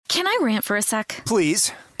Can I rant for a sec?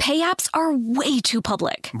 Please. Pay apps are way too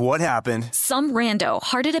public. What happened? Some rando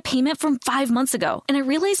hearted a payment from 5 months ago, and I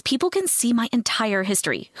realized people can see my entire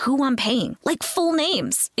history, who I'm paying, like full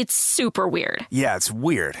names. It's super weird. Yeah, it's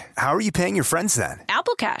weird. How are you paying your friends then?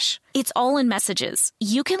 Apple Cash. It's all in messages.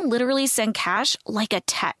 You can literally send cash like a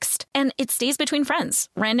text, and it stays between friends.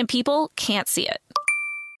 Random people can't see it.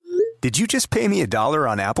 Did you just pay me $1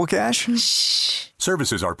 on Apple Cash? Shh.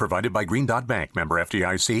 Services are provided by Green Dot Bank. Member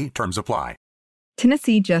FDIC. Terms apply.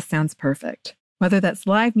 Tennessee just sounds perfect. Whether that's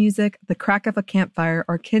live music, the crack of a campfire,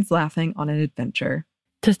 or kids laughing on an adventure.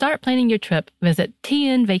 To start planning your trip, visit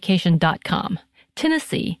tnvacation.com.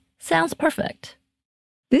 Tennessee sounds perfect.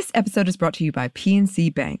 This episode is brought to you by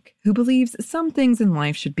PNC Bank, who believes some things in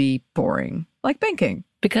life should be boring, like banking.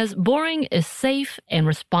 Because boring is safe and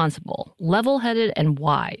responsible, level-headed and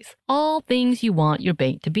wise. All things you want your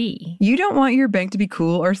bank to be. You don't want your bank to be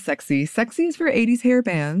cool or sexy. Sexy is for 80s hair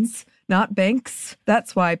bands, not banks.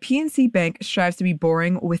 That's why PNC Bank strives to be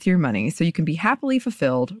boring with your money so you can be happily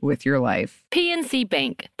fulfilled with your life. PNC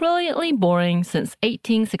Bank, brilliantly boring since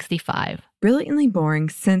 1865. Brilliantly Boring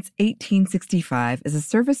Since 1865 is a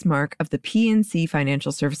service mark of the PNC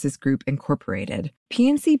Financial Services Group, Incorporated.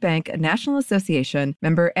 PNC Bank, a National Association,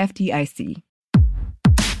 member FDIC.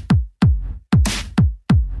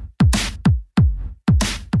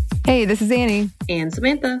 Hey, this is Annie. And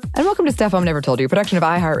Samantha. And welcome to Stuff Mom Never Told You, production of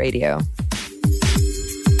iHeartRadio.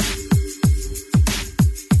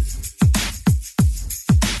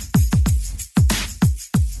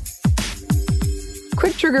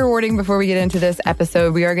 Quick trigger warning before we get into this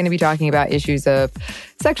episode. We are going to be talking about issues of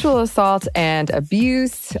sexual assault and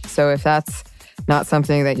abuse. So if that's not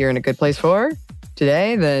something that you're in a good place for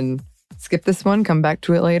today, then skip this one, come back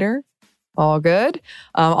to it later. All good.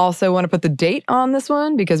 Also want to put the date on this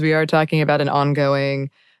one because we are talking about an ongoing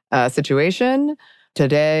situation.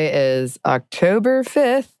 Today is October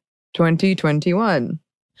 5th, 2021.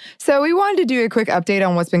 So we wanted to do a quick update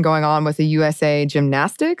on what's been going on with the USA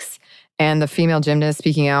Gymnastics and the female gymnast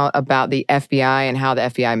speaking out about the FBI and how the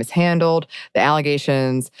FBI mishandled the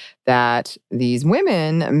allegations that these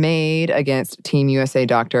women made against Team USA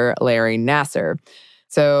doctor Larry Nassar.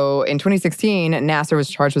 So in 2016, Nassar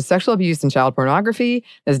was charged with sexual abuse and child pornography,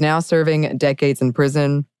 is now serving decades in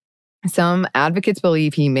prison. Some advocates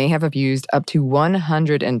believe he may have abused up to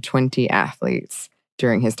 120 athletes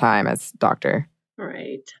during his time as doctor.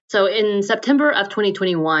 Right. So in September of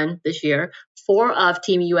 2021, this year, 4 of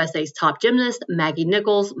Team USA's top gymnasts, Maggie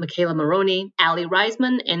Nichols, Michaela Maroney, Aly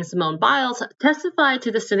Raisman, and Simone Biles, testified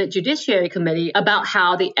to the Senate Judiciary Committee about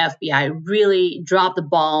how the FBI really dropped the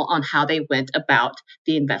ball on how they went about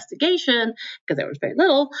the investigation, because there was very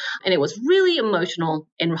little, and it was really emotional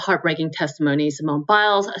and heartbreaking testimony. Simone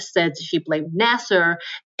Biles said she blamed Nassar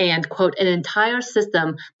and, quote, an entire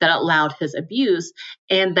system that allowed his abuse,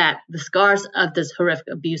 and that the scars of this horrific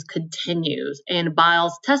abuse continues. And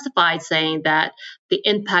Biles testified saying that the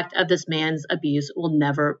impact of this man's abuse will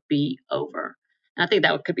never be over. And I think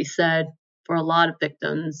that could be said for a lot of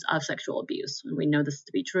victims of sexual abuse, and we know this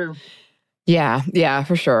to be true. Yeah,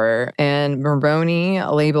 for sure. And Maroney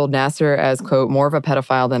labeled Nassar as, quote, more of a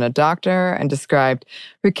pedophile than a doctor, and described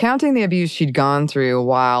recounting the abuse she'd gone through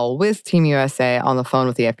while with Team USA on the phone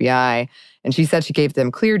with the FBI. And she said she gave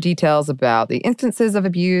them clear details about the instances of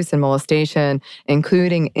abuse and molestation,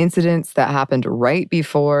 including incidents that happened right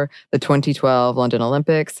before the 2012 London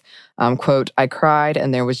Olympics. Quote, I cried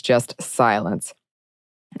and there was just silence.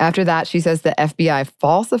 After that, she says the FBI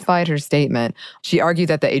falsified her statement. She argued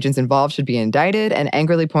that the agents involved should be indicted and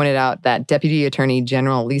angrily pointed out that Deputy Attorney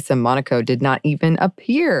General Lisa Monaco did not even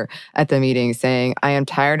appear at the meeting, saying, I am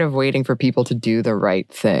tired of waiting for people to do the right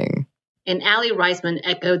thing. And Aly Raisman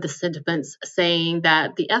echoed the sentiments, saying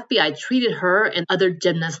that the FBI treated her and other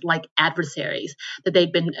gymnasts like adversaries, that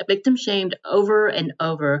they'd been victim-shamed over and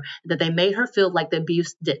over, that they made her feel like the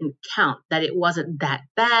abuse didn't count, that it wasn't that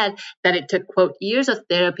bad, that it took, quote, years of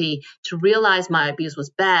therapy to realize my abuse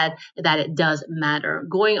was bad, that it does matter.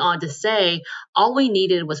 Going on to say, all we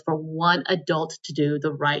needed was for one adult to do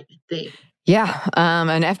the right thing. Yeah,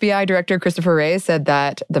 an FBI director, Christopher Wray, said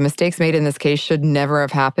that the mistakes made in this case should never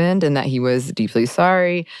have happened and that he was deeply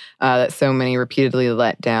sorry that so many repeatedly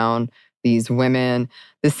let down these women.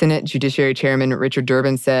 The Senate Judiciary Chairman, Richard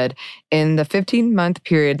Durbin, said, in the 15-month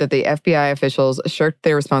period that the FBI officials shirked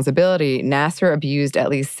their responsibility, Nassar abused at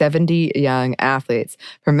least 70 young athletes.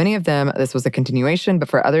 For many of them, this was a continuation, but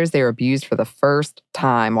for others, they were abused for the first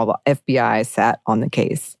time while the FBI sat on the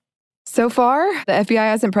case. So far, the FBI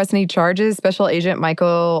hasn't pressed any charges. Special Agent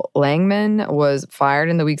Michael Langman was fired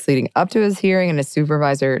in the weeks leading up to his hearing, and his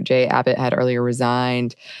supervisor, Jay Abbott, had earlier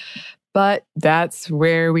resigned. But that's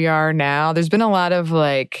where we are now. There's been a lot of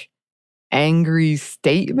like angry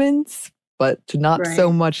statements, but not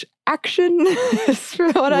so much action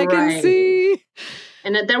for what I can see.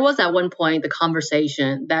 And there was at one point the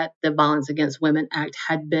conversation that the Violence Against Women Act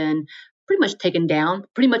had been pretty much taken down,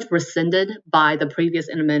 pretty much rescinded by the previous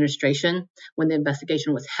administration when the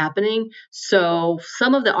investigation was happening. So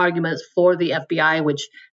some of the arguments for the FBI, which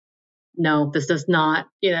no, this does not,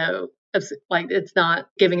 it's not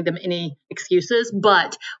giving them any excuses.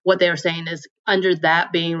 But what they are saying is under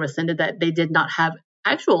that being rescinded, that they did not have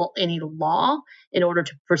any law in order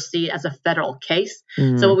to proceed as a federal case.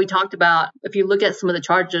 So what we talked about, if you look at some of the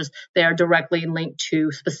charges, they are directly linked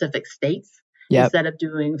to specific states. Instead of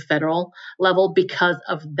doing federal level. Because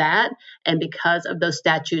of that and because of those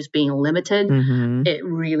statutes being limited, it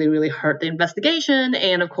really, really hurt the investigation.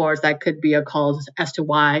 And of course, that could be a cause as to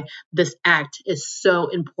why this act is so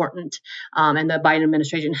important. And the Biden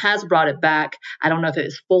administration has brought it back. I don't know if it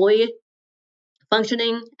is fully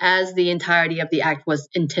functioning as the entirety of the act was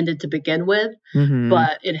intended to begin with,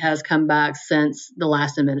 but it has come back since the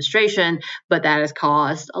last administration. But that has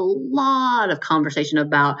caused a lot of conversation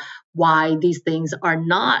about why these things are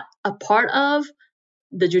not a part of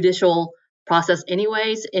the judicial process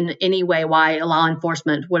anyways, in any way, why law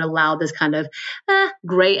enforcement would allow this kind of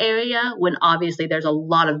gray area when obviously there's a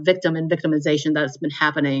lot of victim and victimization that's been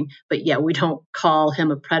happening, but yet we don't call him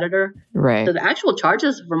a predator. Right. So the actual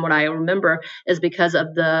charges, from what I remember, is because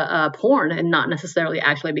of the porn and not necessarily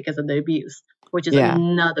actually because of the abuse, which is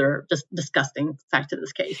another just disgusting fact of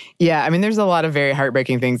this case. Yeah, I mean, there's a lot of very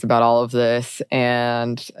heartbreaking things about all of this,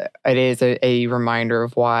 and it is a reminder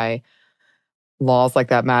of why laws like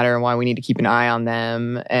that matter and why we need to keep an eye on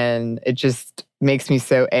them. And it just makes me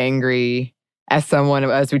so angry as someone,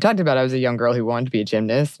 as we talked about, I was a young girl who wanted to be a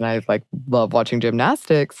gymnast and I love watching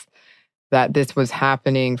gymnastics, that this was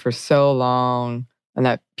happening for so long and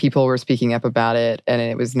that people were speaking up about it and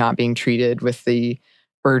it was not being treated with the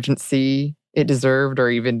urgency it deserved or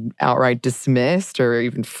even outright dismissed or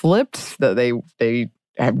even flipped, that they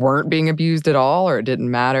weren't being abused at all or it didn't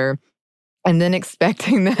matter. And then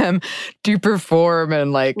expecting them to perform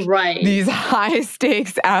and these high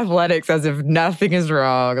stakes athletics as if nothing is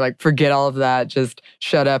wrong. Like, forget all of that. Just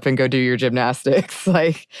shut up and go do your gymnastics.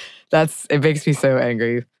 It makes me so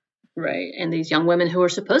angry. Right. And these young women who are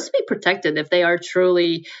supposed to be protected, if they are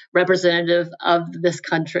truly representative of this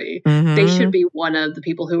country, they should be one of the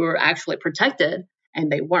people who are actually protected,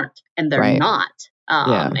 and they weren't, and they're not.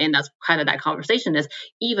 And that's kind of that conversation is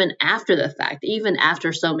even after the fact, even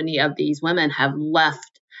after so many of these women have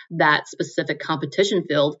left that specific competition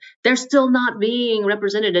field, they're still not being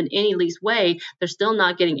represented in any least way. They're still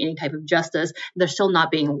not getting any type of justice. They're still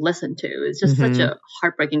not being listened to. It's just such a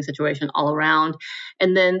heartbreaking situation all around.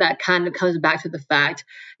 And then that kind of comes back to the fact,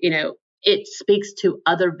 it speaks to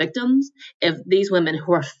other victims. If these women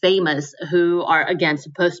who are famous, who are, again,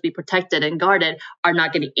 supposed to be protected and guarded, are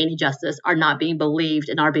not getting any justice, are not being believed,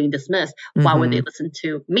 and are being dismissed, why would they listen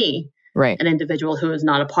to me, an individual who is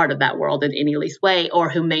not a part of that world in any least way, or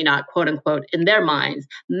who may not, quote unquote, in their minds,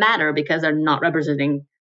 matter because they're not representing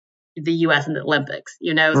the U.S. in the Olympics?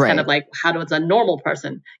 It's kind of like, how does a normal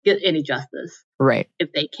person get any justice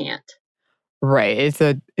if they can't? Right.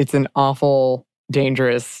 It's an awful,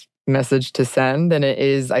 dangerous message to send, and it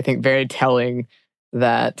is, I think, very telling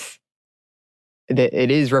that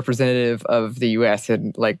it is representative of the U.S.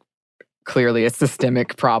 and clearly a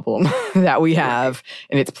systemic problem that we have,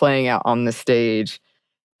 and it's playing out on the stage,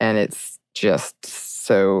 and it's just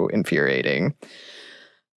so infuriating.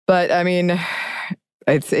 But I mean,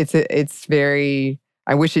 it's very.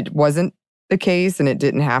 I wish it wasn't the case, and it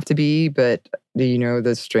didn't have to be, but.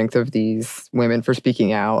 The strength of these women for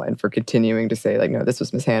speaking out and for continuing to say, no, this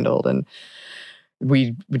was mishandled and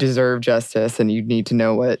we deserve justice and you need to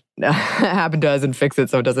know what happened to us and fix it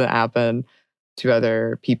so it doesn't happen to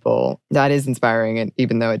other people. That is inspiring, and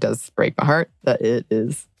even though it does break my heart that it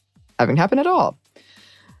is having happened at all.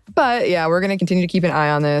 But yeah, we're going to continue to keep an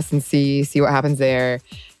eye on this and see what happens there.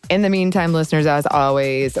 In the meantime, listeners, as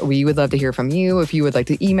always, we would love to hear from you. If you would like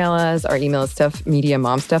to email us, our email is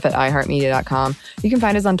stuffmediamomstuff@iheartmedia.com. You can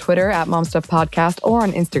find us on Twitter @momstuffpodcast or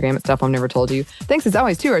on Instagram @stuffmomnevertoldyou. Thanks as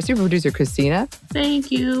always to our super producer, Christina.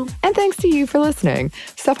 Thank you. And thanks to you for listening.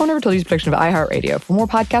 Stuff Mom Never Told You is a production of iHeartRadio. For more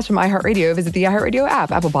podcasts from iHeartRadio, visit the iHeartRadio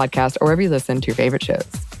app, Apple Podcast, or wherever you listen to your favorite shows.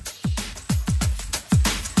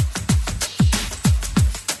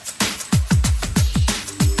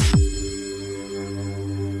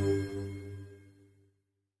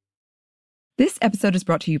 This episode is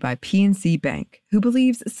brought to you by PNC Bank, who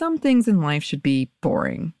believes some things in life should be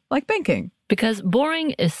boring, like banking. Because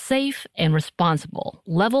boring is safe and responsible,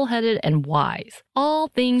 level-headed and wise. All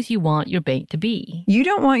things you want your bank to be. You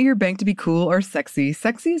don't want your bank to be cool or sexy.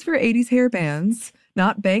 Sexy is for 80s hair bands,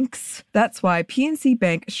 not banks. That's why PNC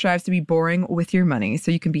Bank strives to be boring with your money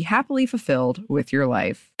so you can be happily fulfilled with your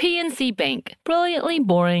life. PNC Bank, brilliantly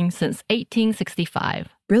boring since 1865.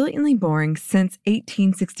 Brilliantly Boring since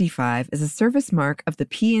 1865 is a service mark of the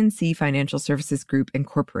PNC Financial Services Group,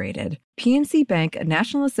 Incorporated. PNC Bank, a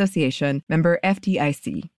National Association, member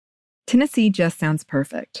FDIC. Tennessee just sounds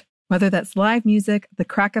perfect, whether that's live music, the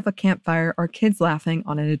crack of a campfire, or kids laughing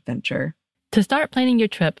on an adventure. To start planning your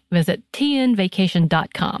trip, visit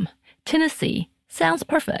tnvacation.com. Tennessee sounds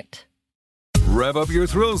perfect. Rev up your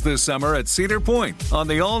thrills this summer at Cedar Point on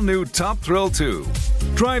the all-new Top Thrill 2.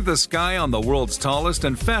 Drive the sky on the world's tallest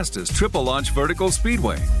and fastest triple-launch vertical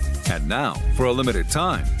speedway. And now, for a limited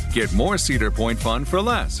time, get more Cedar Point fun for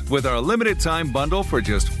less with our limited-time bundle for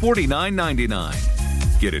just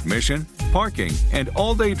 $49.99. Get admission, parking, and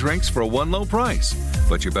all-day drinks for one low price.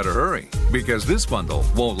 But you better hurry, because this bundle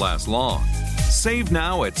won't last long. Save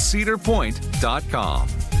now at cedarpoint.com.